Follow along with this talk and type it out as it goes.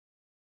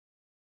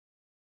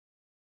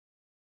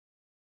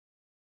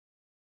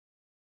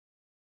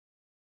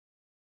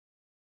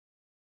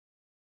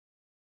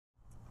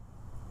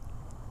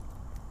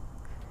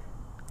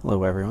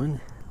Hello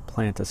everyone,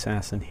 Plant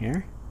Assassin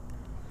here,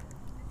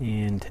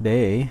 and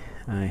today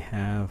I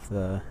have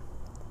the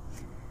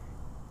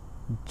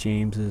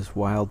James's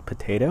wild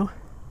potato.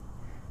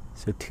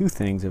 So two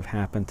things have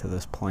happened to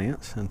this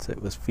plant since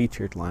it was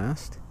featured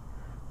last.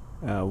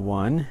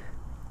 One,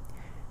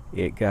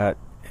 it got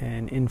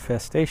an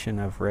infestation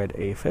of red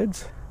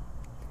aphids,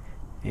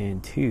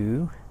 and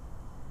two,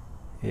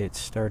 it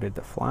started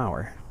to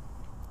flower.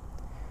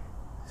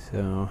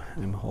 So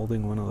I'm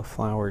holding one of the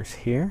flowers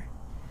here.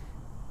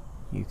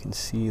 You can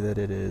see that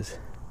it is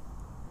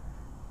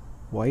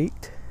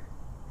white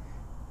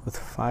with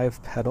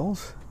 5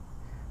 petals,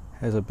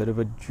 has a bit of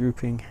a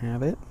drooping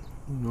habit,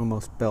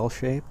 almost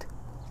bell-shaped.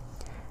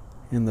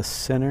 In the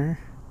center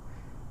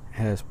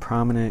has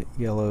prominent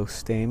yellow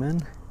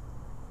stamen,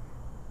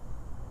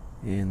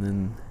 and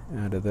then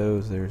out of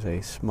those there's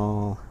a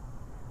small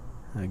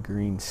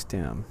green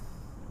stem.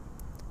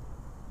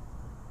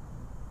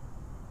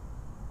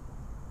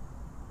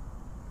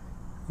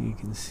 You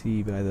can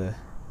see by the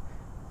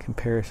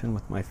comparison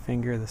with my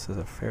finger, this is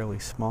a fairly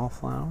small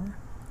flower.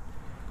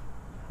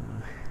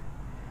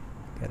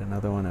 Got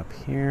another one up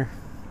here.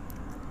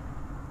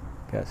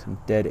 Got some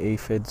dead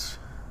aphids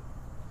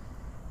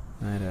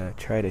that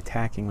tried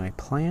attacking my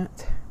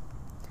plant.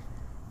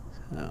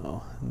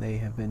 So they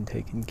have been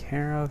taken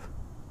care of.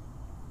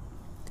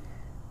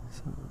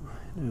 So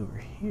over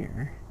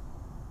here,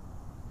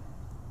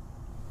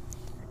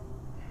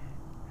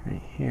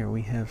 right here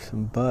we have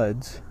some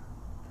buds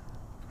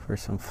for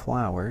some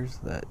flowers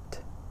that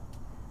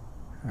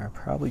are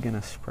probably going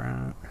to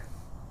sprout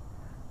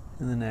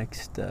in the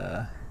next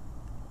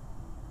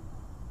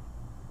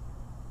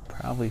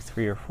probably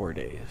 3 or 4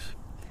 days.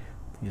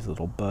 These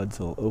little buds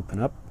will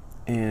open up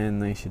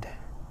and they should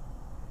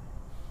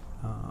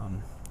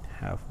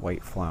have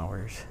white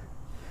flowers.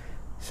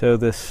 So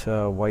this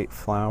white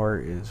flower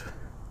is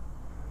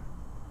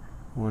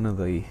one of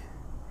the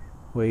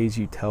ways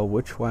you tell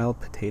which wild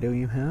potato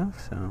you have,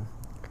 so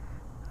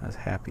I was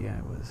happy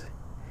I was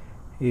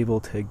able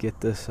to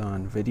get this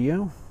on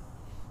video.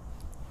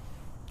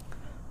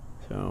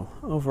 So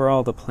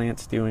overall the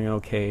plant's doing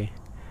okay.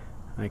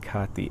 I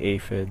caught the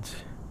aphids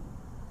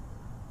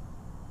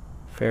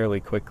fairly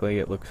quickly.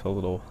 It looks a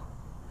little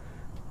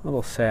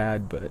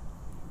sad, but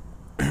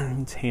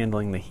it's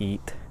handling the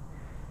heat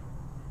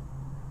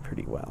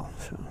pretty well.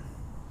 So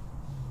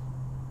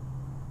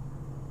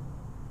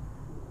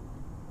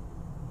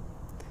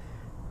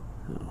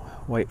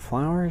white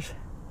flowers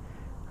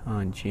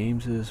on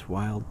James's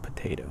wild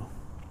potato.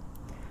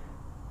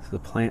 This is the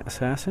Plant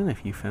Assassin.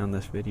 If you found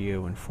this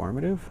video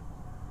informative,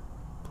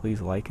 please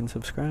like and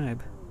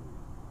subscribe.